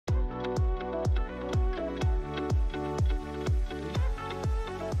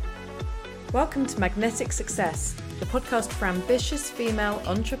Welcome to Magnetic Success, the podcast for ambitious female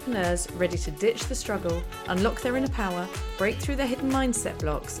entrepreneurs ready to ditch the struggle, unlock their inner power, break through their hidden mindset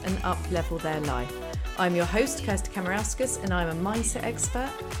blocks, and up-level their life. I'm your host, Kirsty Kamarauskas, and I'm a mindset expert,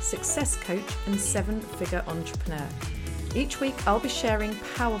 success coach, and seven-figure entrepreneur. Each week, I'll be sharing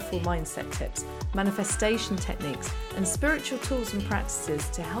powerful mindset tips, manifestation techniques, and spiritual tools and practices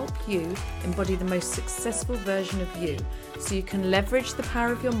to help you embody the most successful version of you so you can leverage the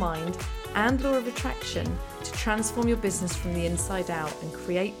power of your mind and law of attraction to transform your business from the inside out and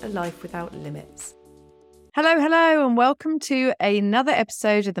create a life without limits. Hello, and welcome to another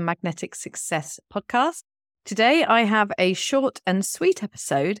episode of the Magnetic Success podcast. Today, I have a short and sweet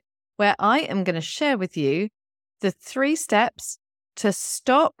episode where I am going to share with you the 3 steps to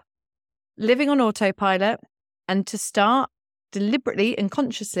stop living on autopilot and to start deliberately and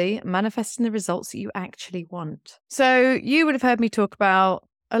consciously manifesting the results that you actually want. So you would have heard me talk about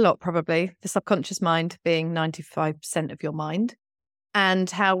a lot, probably, the subconscious mind being 95% of your mind, and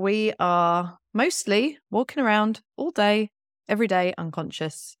how we are mostly walking around all day, every day,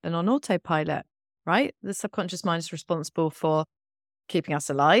 unconscious and on autopilot, right? The subconscious mind is responsible for keeping us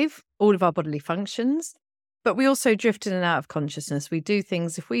alive, all of our bodily functions, but we also drift in and out of consciousness. If we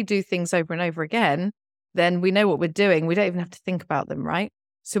do things over and over again, then we know what we're doing. We don't even have to think about them, right?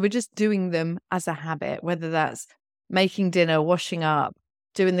 So we're just doing them as a habit, whether that's making dinner, washing up,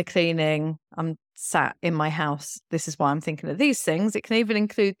 doing the cleaning. I'm sat in my house. This is why I'm thinking of these things. It can even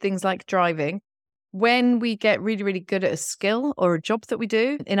include things like driving. When we get really, really good at a skill or a job that we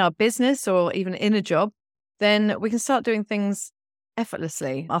do in our business or even in a job, then we can start doing things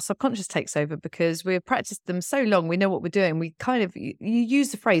effortlessly. Our subconscious takes over because we've practiced them so long. We know what we're doing. You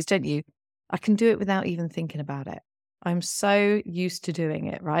use the phrase, don't you? I can do it without even thinking about it. I'm so used to doing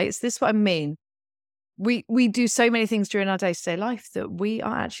it, right? So this is what I mean. We do so many things during our day-to-day life that we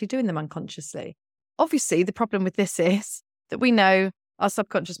are actually doing them unconsciously. Obviously, the problem with this is that we know our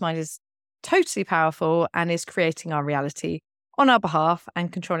subconscious mind is totally powerful and is creating our reality on our behalf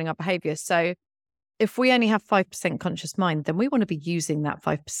and controlling our behavior. So if we only have 5% conscious mind, then we want to be using that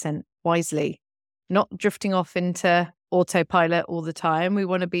 5% wisely, not drifting off into autopilot all the time. We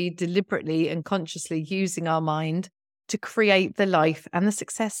want to be deliberately and consciously using our mind to create the life and the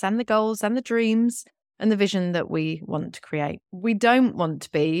success and the goals and the dreams and the vision that we want to create. We don't want to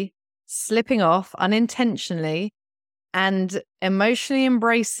be slipping off unintentionally and emotionally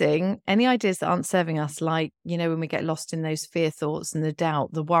embracing any ideas that aren't serving us, like, when we get lost in those fear thoughts and the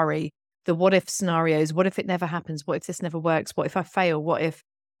doubt, the worry, the what if scenarios. What if it never happens? What if this never works? What if I fail? What if?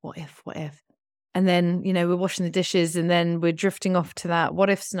 And then, we're washing the dishes and then we're drifting off to that what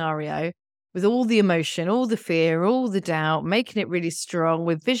if scenario with all the emotion, all the fear, all the doubt, making it really strong.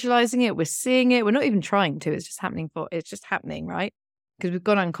 We're visualizing it. We're seeing it. We're not even trying to. It's just happening, right? Because we've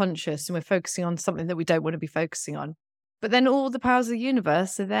gone unconscious and we're focusing on something that we don't want to be focusing on. But then all the powers of the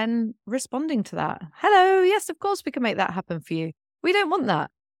universe are then responding to that. Hello, yes, of course we can make that happen for you. We don't want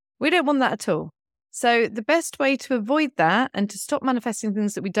that. We don't want that at all. So the best way to avoid that and to stop manifesting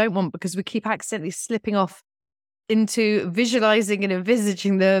things that we don't want because we keep accidentally slipping off into visualizing and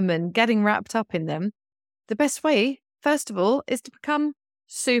envisaging them and getting wrapped up in them, the best way, first of all, is to become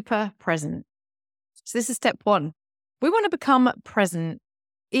super present. So this is step 1. We want to become present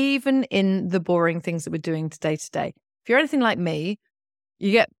even in the boring things that we're doing day to day. If you're anything like me,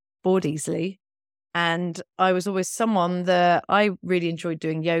 you get bored easily. And I was always someone that I really enjoyed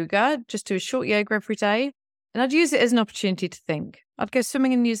doing yoga, just do a short yoga every day. And I'd use it as an opportunity to think. I'd go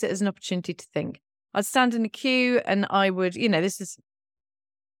swimming and use it as an opportunity to think. I'd stand in a queue and I would, this is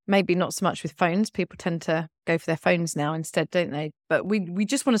maybe not so much with phones. People tend to go for their phones now instead, don't they? But we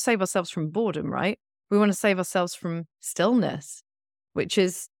just want to save ourselves from boredom, right? We want to save ourselves from stillness, which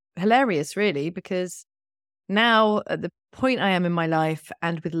is hilarious, really, because now at the point I am in my life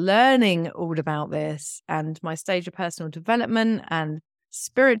and with learning all about this and my stage of personal development and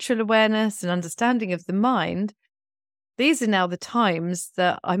spiritual awareness and understanding of the mind, these are now the times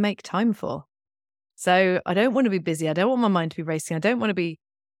that I make time for. So I don't want to be busy. I don't want my mind to be racing. I don't want to be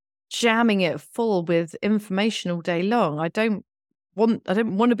jamming it full with information all day long. I don't want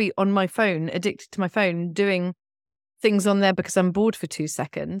to be on my phone, addicted to my phone, doing things on there because I'm bored for 2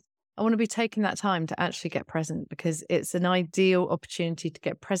 seconds. I want to be taking that time to actually get present because it's an ideal opportunity to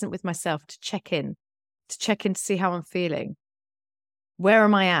get present with myself, to check in to see how I'm feeling. Where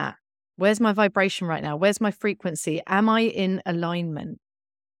am I at? Where's my vibration right now? Where's my frequency? Am I in alignment?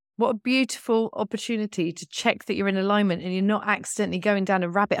 What a beautiful opportunity to check that you're in alignment and you're not accidentally going down a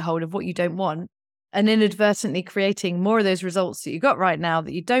rabbit hole of what you don't want and inadvertently creating more of those results that you got right now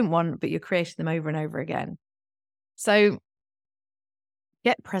that you don't want, but you're creating them over and over again. So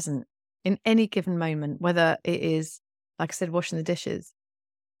get present. in any given moment, whether it is, like I said, washing the dishes,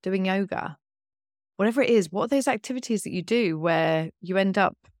 doing yoga, whatever it is, what are those activities that you do where you end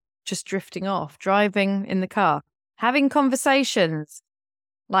up just drifting off, driving in the car, having conversations?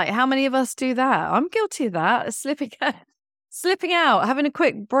 Like, how many of us do that? I'm guilty of that, slipping out, having a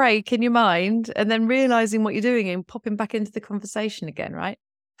quick break in your mind and then realizing what you're doing and popping back into the conversation again, right?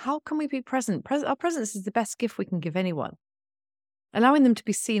 How can we be present? Our presence is the best gift we can give anyone. Allowing them to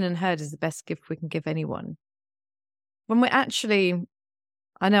be seen and heard is the best gift we can give anyone. When we're actually,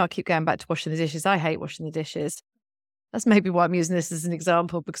 I know I keep going back to washing the dishes. I hate washing the dishes. That's maybe why I'm using this as an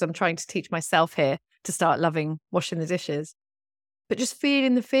example, because I'm trying to teach myself here to start loving washing the dishes. But just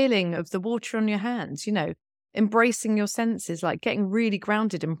feeling the feeling of the water on your hands, embracing your senses, like getting really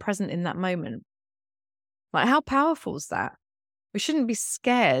grounded and present in that moment. Like, how powerful is that? We shouldn't be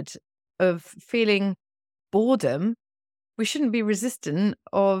scared of feeling boredom. We shouldn't be resistant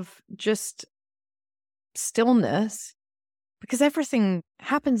of just stillness, because everything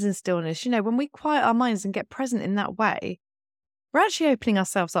happens in stillness. When we quiet our minds and get present in that way, we're actually opening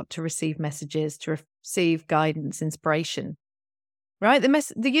ourselves up to receive messages, to receive guidance, inspiration, right?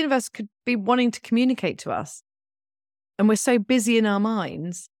 The universe could be wanting to communicate to us, and we're so busy in our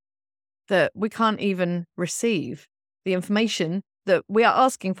minds that we can't even receive the information that we are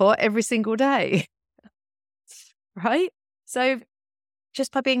asking for every single day, right? So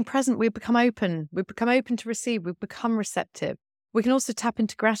just by being present, we become open. We become open to receive. We become receptive. We can also tap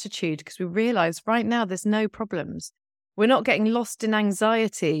into gratitude because we realize right now there's no problems. We're not getting lost in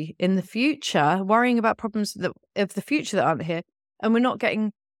anxiety in the future, worrying about problems of the future that aren't here. And we're not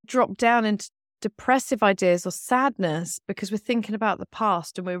getting dropped down into depressive ideas or sadness because we're thinking about the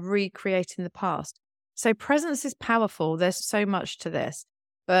past and we're recreating the past. So presence is powerful. There's so much to this.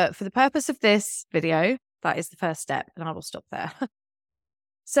 But for the purpose of this video, that is the first step, and I will stop there.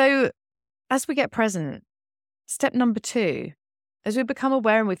 So as we get present, step number 2, as we become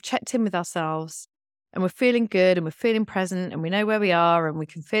aware and we've checked in with ourselves and we're feeling good and we're feeling present and we know where we are and we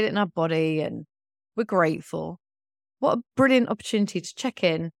can feel it in our body and we're grateful, what a brilliant opportunity to check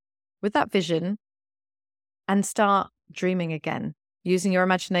in with that vision and start dreaming again, using your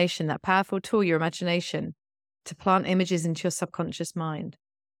imagination, that powerful tool, your imagination, to plant images into your subconscious mind.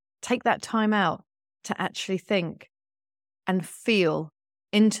 Take that time out to actually think and feel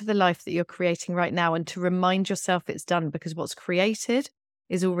into the life that you're creating right now, and to remind yourself it's done, because what's created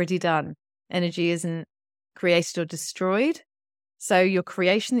is already done. Energy isn't created or destroyed. So your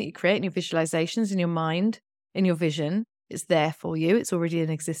creation that you create in your visualizations, in your mind, in your vision, it's there for you. It's already in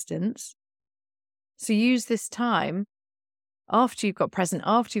existence. So use this time after you've got present,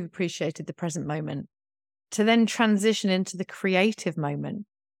 after you've appreciated the present moment, to then transition into the creative moment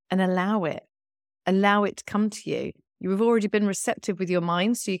and allow it to come to you. You've already been receptive with your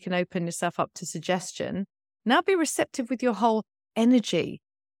mind, so you can open yourself up to suggestion. Now be receptive with your whole energy,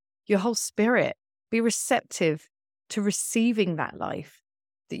 your whole spirit. Be receptive to receiving that life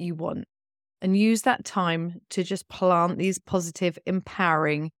that you want, and use that time to just plant these positive,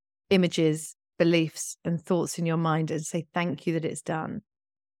 empowering images, beliefs, and thoughts in your mind and say thank you that it's done.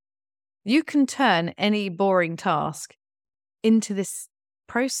 You can turn any boring task into this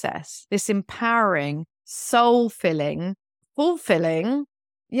process, this empowering, soul-filling, fulfilling,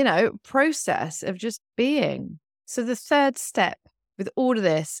 process of just being. So the third step with all of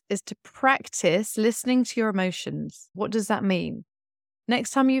this is to practice listening to your emotions. What does that mean?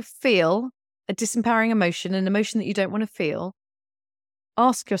 Next time you feel a disempowering emotion, an emotion that you don't want to feel,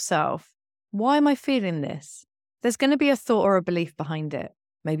 ask yourself, why am I feeling this? There's going to be a thought or a belief behind it.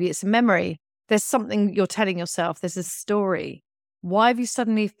 Maybe it's a memory. There's something you're telling yourself. There's a story. Why have you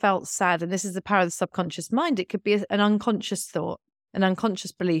suddenly felt sad? And this is the power of the subconscious mind. It could be an unconscious thought, an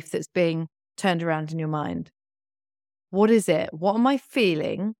unconscious belief that's being turned around in your mind. What is it? What am I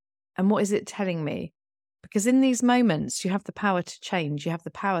feeling? And what is it telling me? Because in these moments, you have the power to change. You have the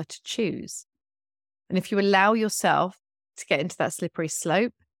power to choose. And if you allow yourself to get into that slippery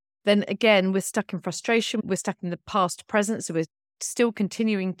slope, then again, we're stuck in frustration. We're stuck in the past present. So we're still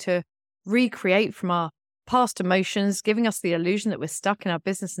continuing to recreate from our past emotions, giving us the illusion that we're stuck in our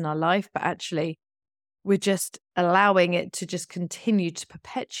business and our life, but actually we're just allowing it to just continue to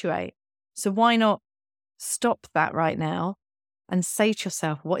perpetuate. So why not stop that right now and say to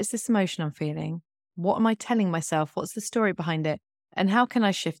yourself, what is this emotion I'm feeling? What am I telling myself? What's the story behind it? And how can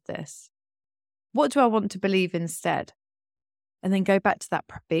I shift this? What do I want to believe instead? And then go back to that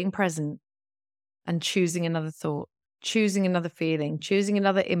being present and choosing another thought, choosing another feeling, choosing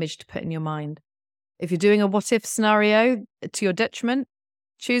another image to put in your mind. If you're doing a what-if scenario to your detriment,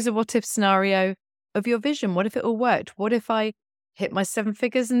 choose a what-if scenario of your vision. What if it all worked? What if I hit my 7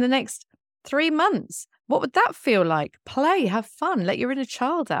 figures in the next 3 months. What would that feel like? Play, have fun, let your inner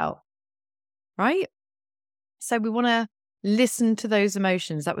child out, right? So we want to listen to those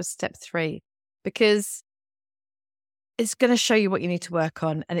emotions. That was step 3, because it's going to show you what you need to work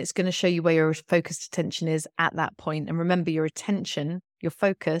on, and it's going to show you where your focused attention is at that point. And remember, your attention, your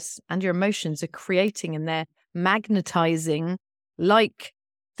focus, and your emotions are creating, and they're magnetizing like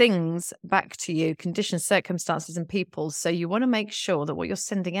things back to you, conditions, circumstances, and people. So you want to make sure that what you're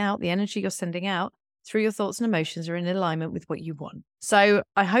sending out, the energy you're sending out through your thoughts and emotions, are in alignment with what you want. So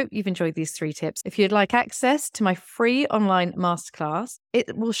I hope you've enjoyed these 3 tips. If you'd like access to my free online masterclass,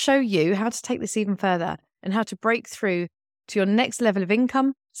 it will show you how to take this even further and how to break through to your next level of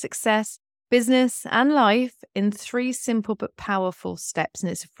income, success, business, and life in 3 simple but powerful steps.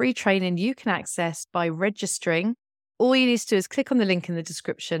 And it's a free training you can access by registering. All you need to do is click on the link in the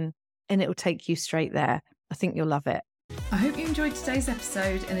description and it will take you straight there. I think you'll love it. I hope you enjoyed today's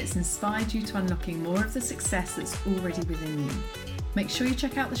episode and it's inspired you to unlocking more of the success that's already within you. Make sure you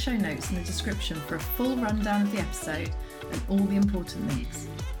check out the show notes in the description for a full rundown of the episode and all the important links.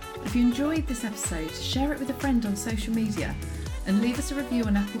 If you enjoyed this episode, share it with a friend on social media and leave us a review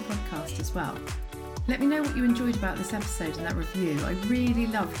on Apple Podcast as well. Let me know what you enjoyed about this episode and that review. I really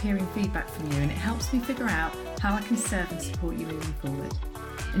love hearing feedback from you, and it helps me figure out how I can serve and support you moving forward.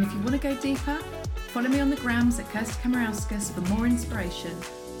 And if you want to go deeper, follow me on the grams at Kirsty Kamarauskas for more inspiration,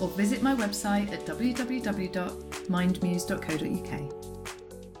 or visit my website at www.mindmuse.co.uk.